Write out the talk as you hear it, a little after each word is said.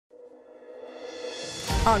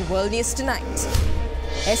On World News Tonight.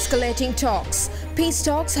 Escalating talks. Peace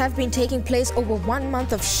talks have been taking place over 1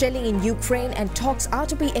 month of shelling in Ukraine, and talks are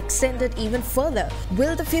to be extended even further.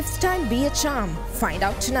 Will the fifth time be a charm? Find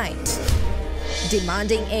out tonight.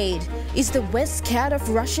 Demanding aid. Is the West scared of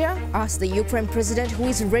Russia? Asked the Ukraine president, who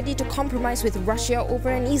is ready to compromise with Russia over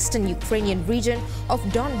an eastern Ukrainian region of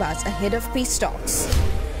Donbas ahead of peace talks.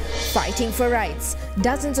 Fighting for rights.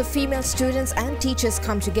 Dozens of female students and teachers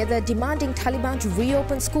come together demanding Taliban to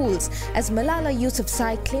reopen schools, as Malala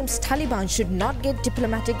Yousafzai claims Taliban should not get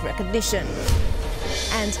diplomatic recognition.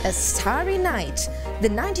 And a starry night. The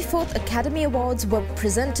 94th Academy Awards were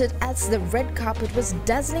presented as the red carpet was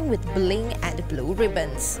dazzling with bling and blue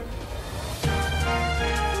ribbons.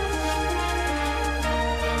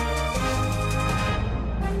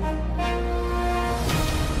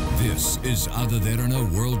 This is Derana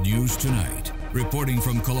World News Tonight. Reporting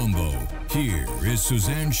from Colombo, here is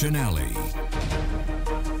Suzanne Shanali.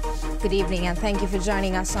 Good evening and thank you for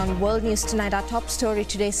joining us on World News Tonight. Our top story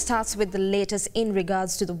today starts with the latest in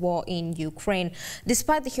regards to the war in Ukraine.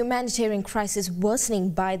 Despite the humanitarian crisis worsening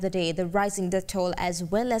by the day, the rising death toll as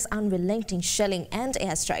well as unrelenting shelling and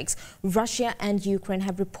airstrikes, Russia and Ukraine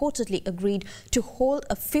have reportedly agreed to hold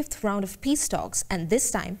a fifth round of peace talks, and this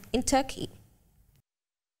time in Turkey.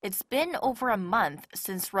 It's been over a month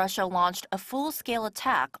since Russia launched a full-scale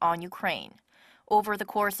attack on Ukraine. Over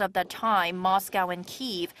the course of that time, Moscow and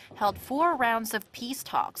Kyiv held 4 rounds of peace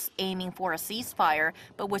talks aiming for a ceasefire,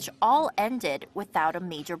 but which all ended without a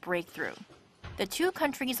major breakthrough. The two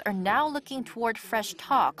countries are now looking toward fresh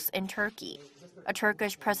talks in Turkey. A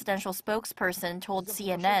Turkish presidential spokesperson told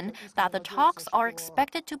CNN that the talks are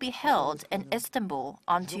expected to be held in Istanbul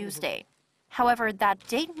on Tuesday. However, that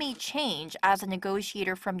date may change, as a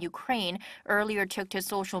negotiator from Ukraine earlier took to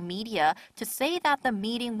social media to say that the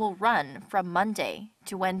meeting will run from Monday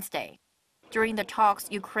to Wednesday. During the talks,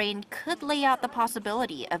 Ukraine could lay out the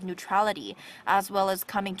possibility of neutrality, as well as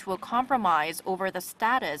coming to a compromise over the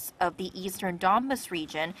status of the eastern Donbas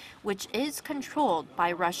region, which is controlled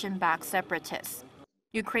by Russian-backed separatists.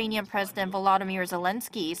 Ukrainian President Volodymyr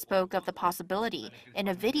Zelensky spoke of the possibility in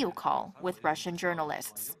a video call with Russian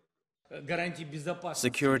journalists.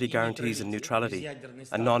 Security guarantees and neutrality,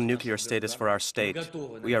 a non-nuclear status for our state.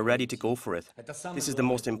 We are ready to go for it. This is the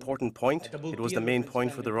most important point. It was the main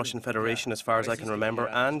point for the Russian Federation as far as I can remember,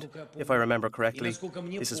 and, if I remember correctly,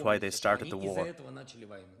 this is why they started the war.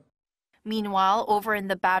 Meanwhile, over in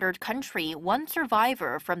the battered country, one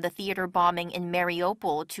survivor from the theater bombing in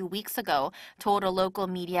Mariupol 2 weeks ago told a local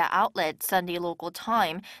media outlet, Sunday local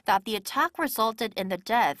time, that the attack resulted in the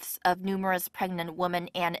deaths of numerous pregnant women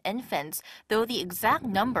and infants, though the exact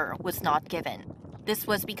number was not given. This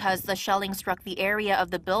was because the shelling struck the area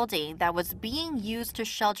of the building that was being used to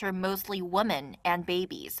shelter mostly women and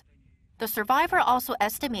babies. The survivor also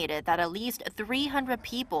estimated that at least 300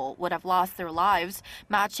 people would have lost their lives,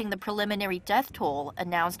 matching the preliminary death toll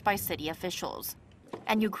announced by city officials.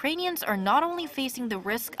 And Ukrainians are not only facing the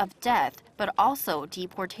risk of death, but also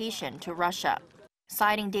deportation to Russia.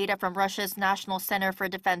 Citing data from Russia's National Center for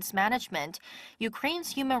Defense Management,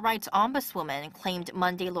 Ukraine's human rights ombudswoman claimed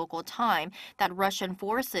Monday local time that Russian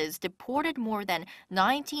forces deported more than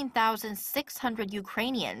 19,600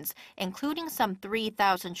 Ukrainians, including some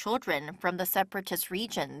 3,000 children from the separatist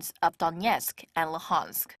regions of Donetsk and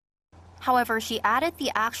Luhansk. However, she added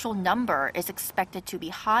the actual number is expected to be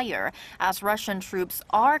higher, as Russian troops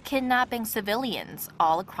are kidnapping civilians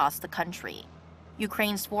all across the country.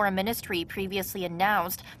 Ukraine's foreign ministry previously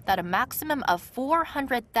announced that a maximum of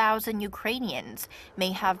 400,000 Ukrainians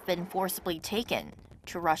may have been forcibly taken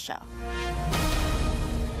to Russia.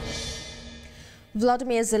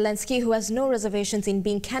 Volodymyr Zelensky, who has no reservations in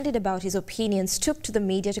being candid about his opinions, took to the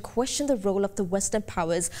media to question the role of the Western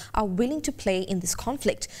powers are willing to play in this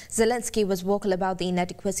conflict. Zelensky was vocal about the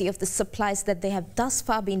inadequacy of the supplies that they have thus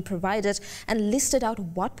far been provided and listed out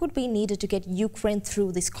what would be needed to get Ukraine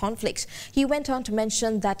through this conflict. He went on to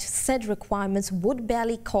mention that said requirements would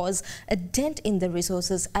barely cause a dent in the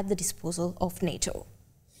resources at the disposal of NATO.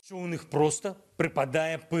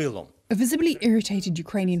 A visibly irritated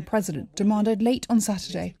Ukrainian president demanded late on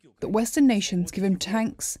Saturday that Western nations give him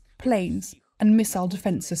tanks, planes and missile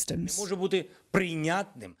defense systems. Volodymyr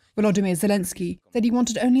Zelensky said he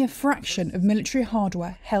wanted only a fraction of military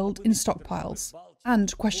hardware held in stockpiles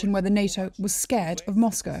and questioned whether NATO was scared of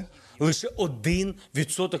Moscow. Only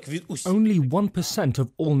 1%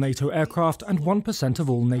 of all NATO aircraft and 1% of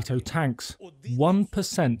all NATO tanks.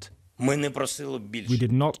 1%. We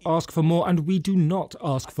did not ask for more, and we do not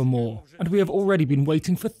ask for more. And we have already been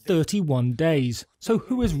waiting for 31 days. So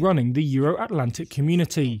who is running the Euro-Atlantic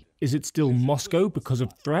community? Is it still Moscow because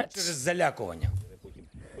of threats?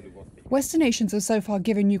 Western nations have so far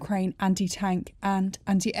given Ukraine anti-tank and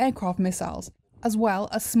anti-aircraft missiles, as well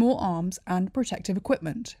as small arms and protective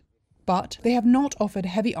equipment. But they have not offered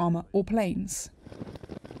heavy armour or planes.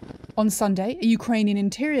 On Sunday, a Ukrainian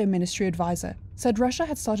Interior Ministry advisor said Russia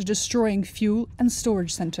had started destroying fuel and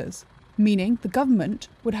storage centres, meaning the government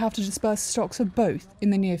would have to disperse stocks of both in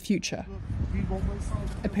the near future.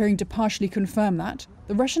 Appearing to partially confirm that,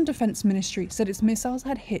 the Russian Defence Ministry said its missiles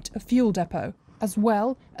had hit a fuel depot, as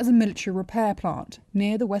well as a military repair plant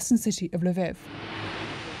near the western city of Lviv.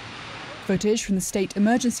 Footage from the State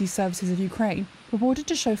Emergency Services of Ukraine reported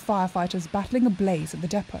to show firefighters battling a blaze at the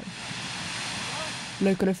depot.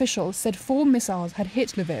 Local officials said 4 missiles had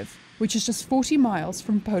hit Lviv, which is just 40 miles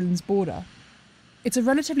from Poland's border. It's a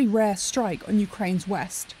relatively rare strike on Ukraine's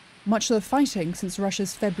west. Much of the fighting since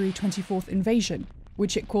Russia's February 24th invasion,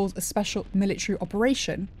 which it calls a special military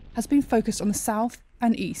operation, has been focused on the south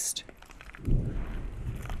and east.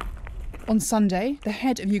 On Sunday, the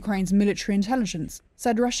head of Ukraine's military intelligence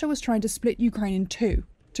said Russia was trying to split Ukraine in two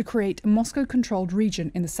to create a Moscow-controlled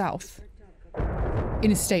region in the south.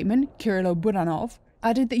 In a statement, Kirill Budanov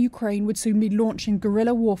added that Ukraine would soon be launching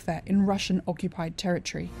guerrilla warfare in Russian-occupied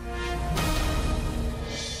territory.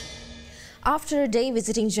 After a day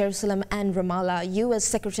visiting Jerusalem and Ramallah, U.S.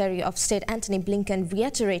 Secretary of State Antony Blinken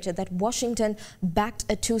reiterated that Washington backed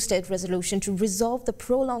a two-state resolution to resolve the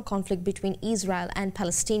prolonged conflict between Israel and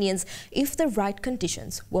Palestinians if the right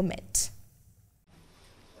conditions were met.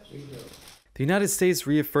 The United States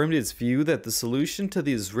reaffirmed its view that the solution to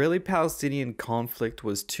the Israeli-Palestinian conflict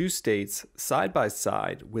was two states, side by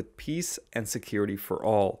side, with peace and security for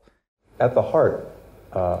all. At the heart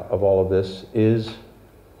of all of this is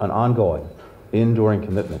an ongoing, enduring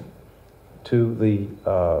commitment to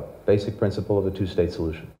the basic principle of the two-state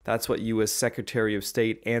solution. That's what U.S. Secretary of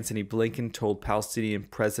State Antony Blinken told Palestinian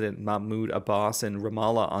President Mahmoud Abbas in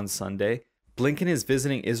Ramallah on Sunday. Blinken is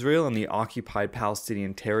visiting Israel and the occupied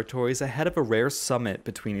Palestinian territories ahead of a rare summit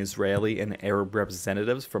between Israeli and Arab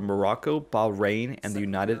representatives from Morocco, Bahrain, and the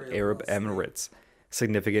United Arab Emirates.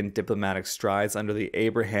 Significant diplomatic strides under the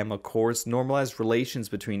Abraham Accords normalized relations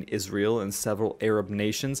between Israel and several Arab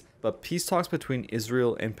nations, but peace talks between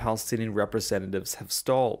Israel and Palestinian representatives have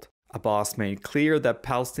stalled. Abbas made clear that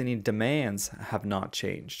Palestinian demands have not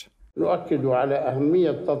changed.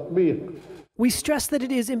 We stress that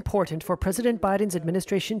it is important for President Biden's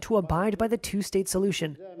administration to abide by the two-state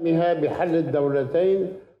solution,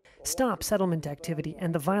 stop settlement activity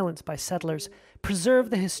and the violence by settlers,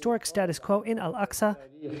 preserve the historic status quo in Al-Aqsa,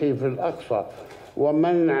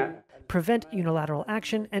 prevent unilateral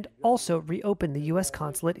action, and also reopen the U.S.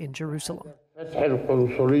 consulate in Jerusalem.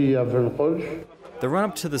 The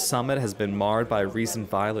run-up to the summit has been marred by recent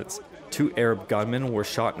violence. 2 Arab gunmen were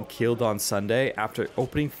shot and killed on Sunday after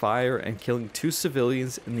opening fire and killing 2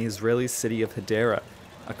 civilians in the Israeli city of Hadera.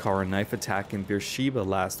 A car and knife attack in Beersheba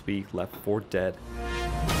last week left 4 dead.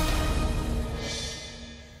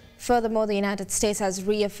 Furthermore, the United States has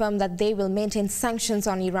reaffirmed that they will maintain sanctions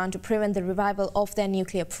on Iran to prevent the revival of their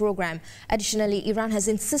nuclear program. Additionally, Iran has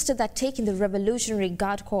insisted that taking the Revolutionary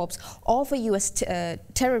Guard Corps off a U.S.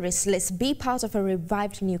 terrorist list be part of a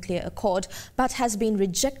revived nuclear accord, but has been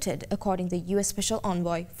rejected, according to the U.S. Special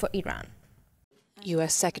Envoy for Iran.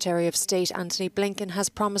 U.S. Secretary of State Antony Blinken has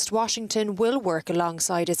promised Washington will work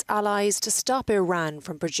alongside its allies to stop Iran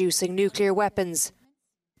from producing nuclear weapons.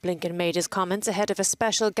 Blinken made his comments ahead of a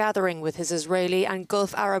special gathering with his Israeli and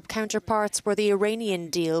Gulf Arab counterparts where the Iranian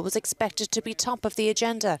deal was expected to be top of the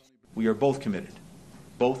agenda. We are both committed,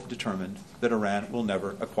 both determined that Iran will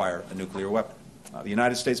never acquire a nuclear weapon. The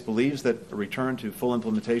United States believes that a return to full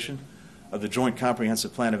implementation of the Joint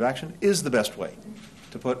Comprehensive Plan of Action is the best way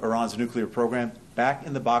to put Iran's nuclear program back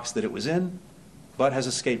in the box that it was in, but has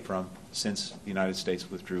escaped from since the United States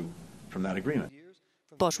withdrew from that agreement.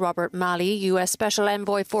 But Robert Malley, U.S. Special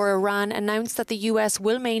Envoy for Iran, announced that the U.S.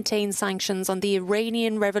 will maintain sanctions on the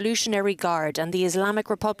Iranian Revolutionary Guard and the Islamic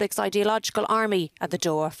Republic's ideological army at the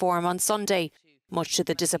Doha Forum on Sunday, much to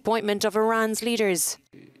the disappointment of Iran's leaders.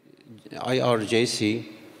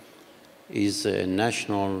 IRGC is a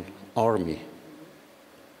national army,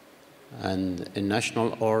 and a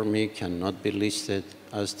national army cannot be listed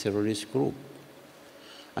as terrorist group.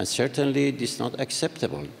 And certainly it is not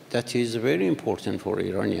acceptable. That is very important for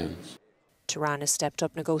Iranians. Tehran has stepped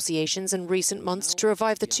up negotiations in recent months to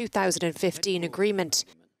revive the 2015 agreement.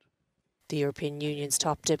 The European Union's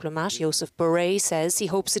top diplomat, Josep Borrell, says he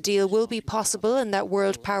hopes a deal will be possible and that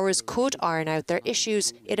world powers could iron out their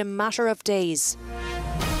issues in a matter of days.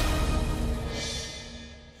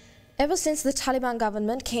 Ever since the Taliban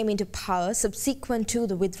government came into power, subsequent to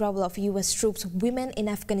the withdrawal of US troops, women in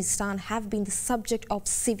Afghanistan have been the subject of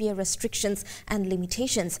severe restrictions and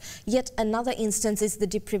limitations. Yet another instance is the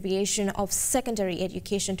deprivation of secondary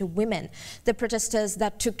education to women. The protesters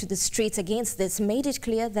that took to the streets against this made it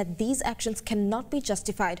clear that these actions cannot be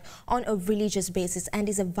justified on a religious basis and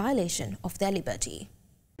is a violation of their liberty.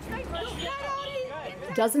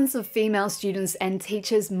 Dozens of female students and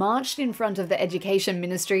teachers marched in front of the Education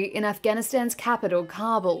Ministry in Afghanistan's capital,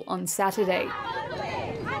 Kabul, on Saturday.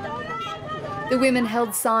 The women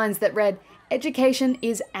held signs that read, "Education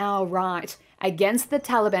is our right," against the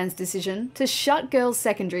Taliban's decision to shut girls'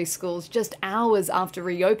 secondary schools just hours after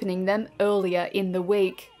reopening them earlier in the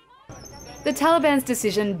week. The Taliban's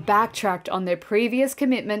decision backtracked on their previous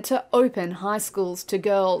commitment to open high schools to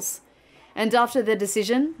girls. And after the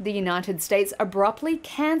decision, the United States abruptly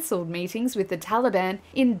cancelled meetings with the Taliban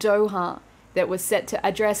in Doha that were set to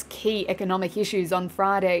address key economic issues on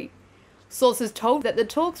Friday. Sources told that the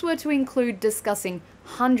talks were to include discussing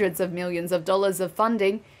hundreds of millions of dollars of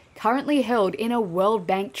funding currently held in a World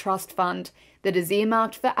Bank trust fund that is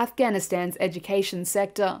earmarked for Afghanistan's education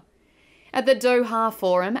sector. At the Doha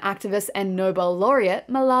Forum, activist and Nobel laureate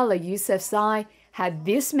Malala Yousafzai had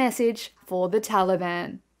this message for the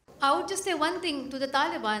Taliban. I would just say one thing to the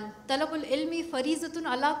Taliban, Talabul ilmi farizatun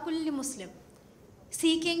ala kulli Muslim.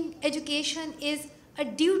 Seeking education is a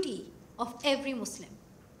duty of every Muslim.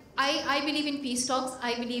 I believe in peace talks,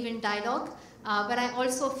 I believe in dialogue, but I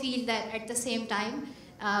also feel that at the same time,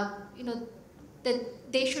 that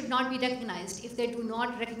they should not be recognized if they do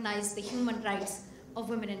not recognize the human rights of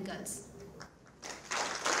women and girls.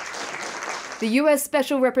 The US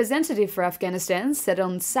Special Representative for Afghanistan said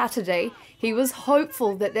on Saturday he was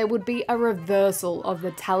hopeful that there would be a reversal of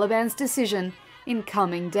the Taliban's decision in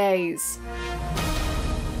coming days.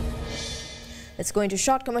 Let's go into a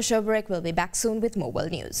short commercial break. We'll be back soon with more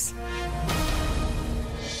world news.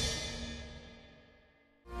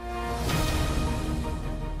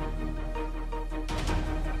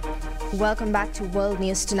 Welcome back to World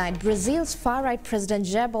News Tonight. Brazil's far-right President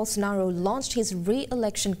Jair Bolsonaro launched his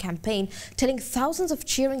re-election campaign, telling thousands of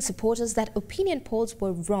cheering supporters that opinion polls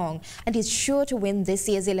were wrong and he's sure to win this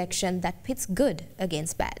year's election that pits good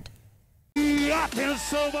against bad.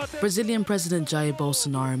 Brazilian President Jair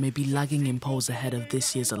Bolsonaro may be lagging in polls ahead of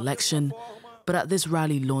this year's election, but at this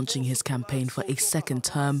rally launching his campaign for a second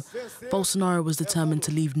term, Bolsonaro was determined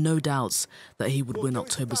to leave no doubts that he would win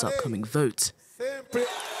October's upcoming vote.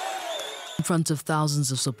 In front of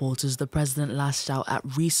thousands of supporters, the president lashed out at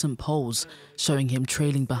recent polls, showing him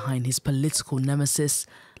trailing behind his political nemesis,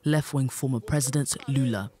 left-wing former president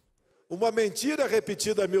Lula. There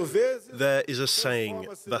is a saying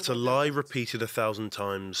that a lie repeated 1,000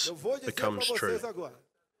 times becomes true.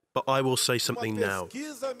 But I will say something now.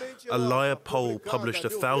 A liar poll published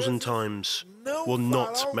 1,000 times will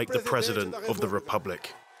not make the president of the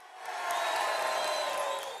republic.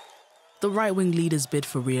 The right-wing leader's bid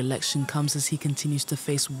for re-election comes as he continues to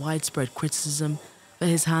face widespread criticism for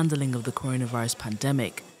his handling of the coronavirus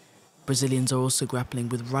pandemic. Brazilians are also grappling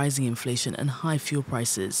with rising inflation and high fuel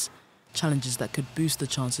prices, challenges that could boost the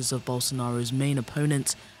chances of Bolsonaro's main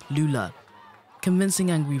opponent, Lula.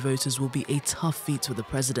 Convincing angry voters will be a tough feat for the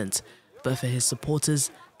president, but for his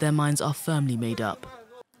supporters, their minds are firmly made up.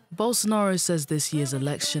 Bolsonaro says this year's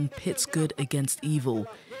election pits good against evil.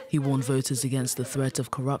 He warned voters against the threat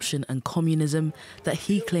of corruption and communism that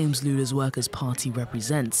he claims Lula's Workers' Party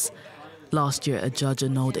represents. Last year, a judge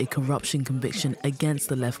annulled a corruption conviction against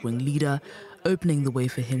the left-wing leader, opening the way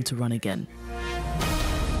for him to run again.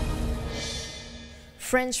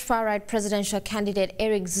 French far-right presidential candidate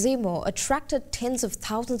Éric Zemmour attracted tens of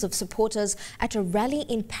thousands of supporters at a rally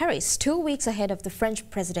in Paris 2 weeks ahead of the French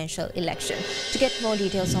presidential election. To get more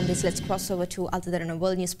details on this, let's cross over to Derana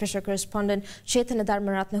World News special correspondent Chaitanya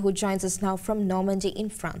Dharmaratna, who joins us now from Normandy in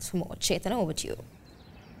France for more. Chaitanya, over to you.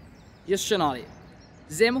 Yes, Shanali.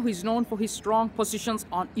 Zemmour, who is known for his strong positions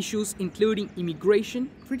on issues including immigration,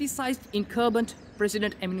 criticized incumbent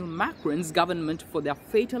President Emmanuel Macron's government for their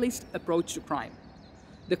fatalist approach to crime.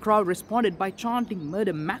 The crowd responded by chanting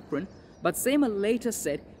 "Murder Macron," but Zemmour later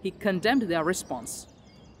said he condemned their response.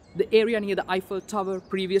 The area near the Eiffel Tower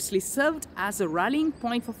previously served as a rallying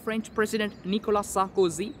point for French President Nicolas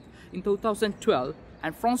Sarkozy in 2012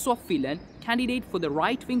 and François Fillon, candidate for the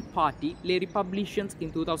right-wing party Les Républicains in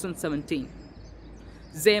 2017.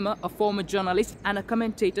 Zemmour, a former journalist and a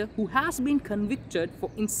commentator who has been convicted for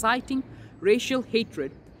inciting racial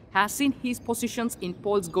hatred, has seen his positions in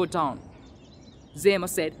polls go down. Zemmour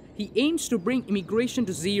said he aims to bring immigration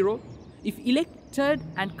to zero if elected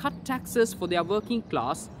and cut taxes for their working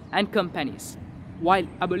class and companies. while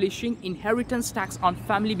abolishing inheritance tax on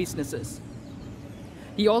family businesses.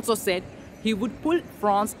 He also said he would pull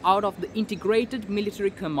France out of the integrated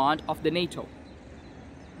military command of the NATO.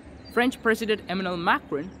 French President Emmanuel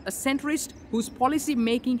Macron, a centrist whose policy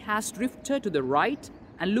making has drifted to the right,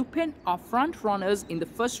 and Le Pen are front-runners in the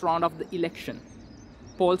first round of the election.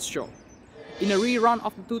 Polls show. In a rerun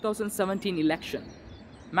of the 2017 election,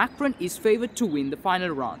 Macron is favored to win the final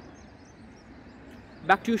round.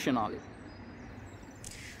 Back to you, Shanali.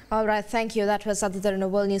 All right, thank you. That was Aditya Derana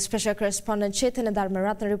World News Special Correspondent Chaitanya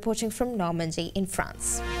Dharmaratna reporting from Normandy in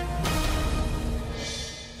France.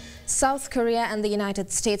 South Korea and the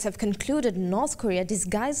United States have concluded North Korea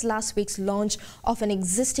disguised last week's launch of an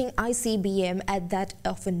existing ICBM as that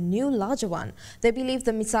of a new larger one. They believe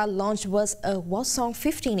the missile launch was a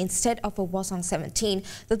Hwasong-15 instead of a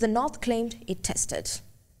Hwasong-17 that the North claimed it tested.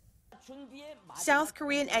 South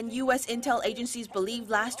Korean and U.S. intel agencies believe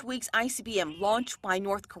last week's ICBM launch by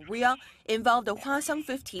North Korea involved a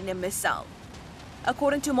Hwasong-15 missile.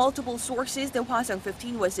 According to multiple sources, the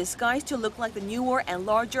Hwasong-15 was disguised to look like the newer and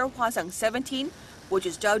larger Hwasong-17, which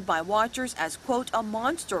is dubbed by watchers as, quote, a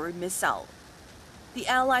monster missile. The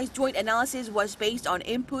Allies' joint analysis was based on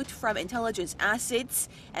input from intelligence assets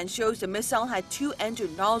and shows the missile had two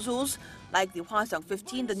engine nozzles, like the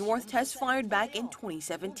Hwasong-15 the North test-fired back in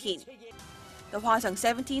 2017. The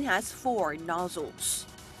Hwasong-17 has 4 nozzles.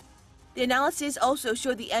 The analysis also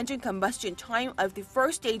showed the engine combustion time of the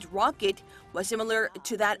first-stage rocket was similar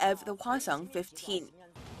to that of the Hwasong-15.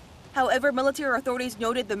 However, military authorities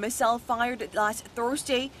noted the missile fired last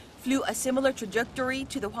Thursday flew a similar trajectory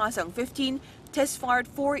to the Hwasong-15 test-fired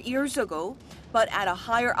 4 years ago, but at a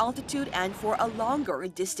higher altitude and for a longer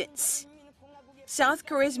distance. South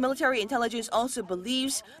Korea's military intelligence also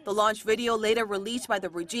believes the launch video later released by the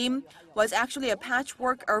regime was actually a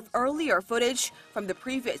patchwork of earlier footage from the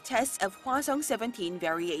previous tests of Hwasong-17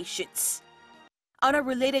 variations. On a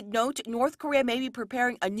related note, North Korea may be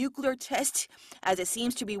preparing a nuclear test as it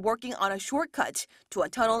seems to be working on a shortcut to a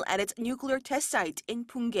tunnel at its nuclear test site in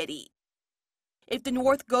Punggye-ri. If the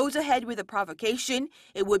North goes ahead with the provocation,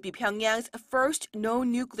 it would be Pyongyang's first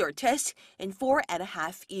no-nuclear test in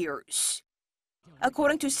 4.5 years.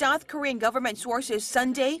 According to South Korean government sources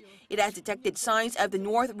Sunday, it has detected signs of the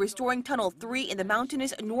North restoring Tunnel 3 in the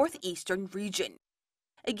mountainous northeastern region.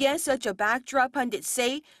 Against such a backdrop, pundits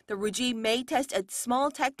say the regime may test a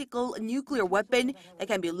small tactical nuclear weapon that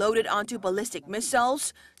can be loaded onto ballistic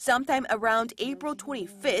missiles sometime around April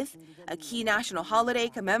 25th, a key national holiday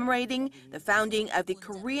commemorating the founding of the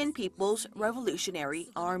Korean People's Revolutionary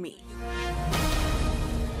Army.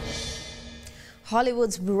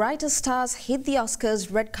 Hollywood's brightest stars hit the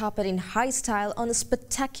Oscars red carpet in high style on a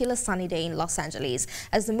spectacular sunny day in Los Angeles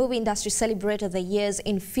as the movie industry celebrated their years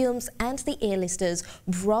in films and the A-listers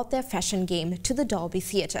brought their fashion game to the Dolby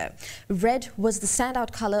Theatre. Red was the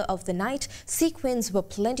standout color of the night, sequins were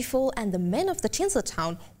plentiful, and the men of the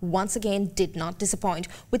Tinseltown once again did not disappoint,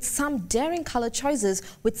 with some daring color choices,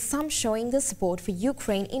 with some showing their support for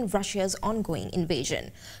Ukraine in Russia's ongoing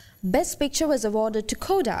invasion. Best Picture was awarded to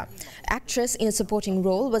Coda. Actress in a supporting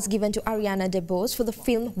role was given to Ariana DeBose for the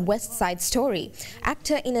film West Side Story.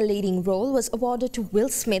 Actor in a leading role was awarded to Will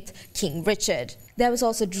Smith, King Richard. There was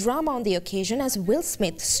also drama on the occasion as Will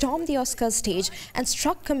Smith stormed the Oscars stage and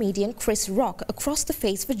struck comedian Chris Rock across the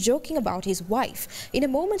face for joking about his wife, in a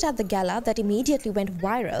moment at the gala that immediately went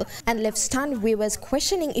viral and left stunned viewers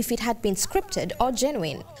questioning if it had been scripted or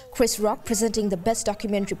genuine. Chris Rock, presenting the Best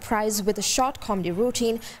Documentary Prize with a short comedy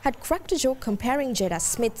routine, had cracked a joke comparing Jada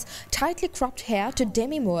Smith's tightly cropped hair to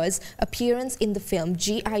Demi Moore's appearance in the film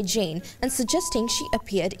G.I. Jane and suggesting she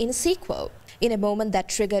appeared in a sequel. In a moment that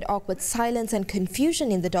triggered awkward silence and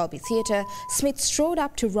confusion in the Dolby Theatre, Smith strode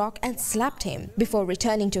up to Rock and slapped him before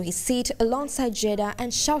returning to his seat alongside Jada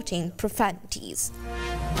and shouting profanities.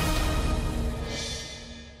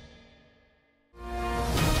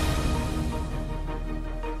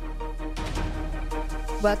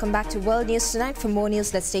 Welcome back to World News Tonight. For more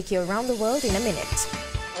news, let's take you around the world in a minute.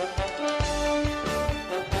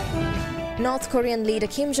 North Korean leader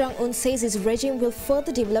Kim Jong-un says his regime will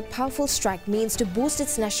further develop powerful strike means to boost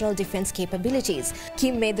its national defense capabilities.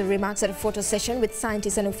 Kim made the remarks at a photo session with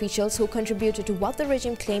scientists and officials who contributed to what the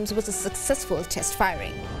regime claims was a successful test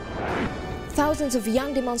firing. Thousands of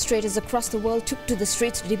young demonstrators across the world took to the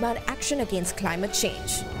streets to demand action against climate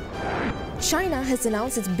change. China has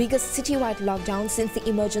announced its biggest citywide lockdown since the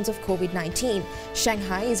emergence of COVID-19.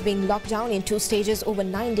 Shanghai is being locked down in 2 stages over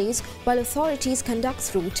 9 days while authorities conduct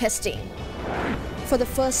thorough testing. For the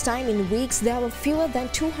first time in weeks, there were fewer than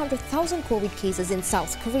 200,000 COVID cases in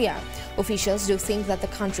South Korea. Officials do think that the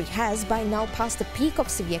country has, by now, passed the peak of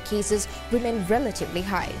severe cases, remain relatively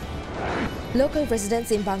high. Local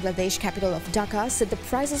residents in Bangladesh capital of Dhaka said the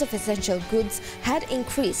prices of essential goods had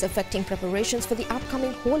increased, affecting preparations for the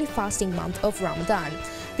upcoming holy fasting month of Ramadan.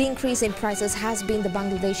 The increase in prices has been the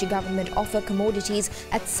Bangladeshi government offer commodities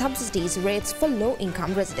at subsidies rates for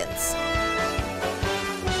low-income residents.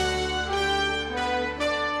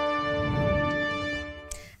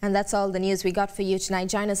 And that's all the news we got for you tonight.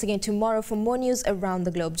 Join us again tomorrow for more news around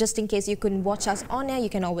the globe. Just in case you couldn't watch us on air, you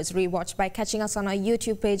can always rewatch by catching us on our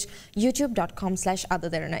YouTube page,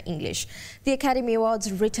 youtube.com/otherderana English. The Academy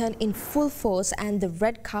Awards returned in full force and the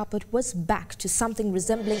red carpet was back to something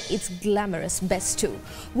resembling its glamorous best too.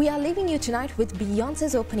 We are leaving you tonight with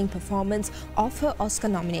Beyonce's opening performance of her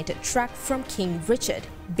Oscar-nominated track from King Richard,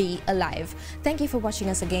 Be Alive. Thank you for watching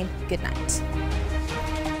us again. Good night.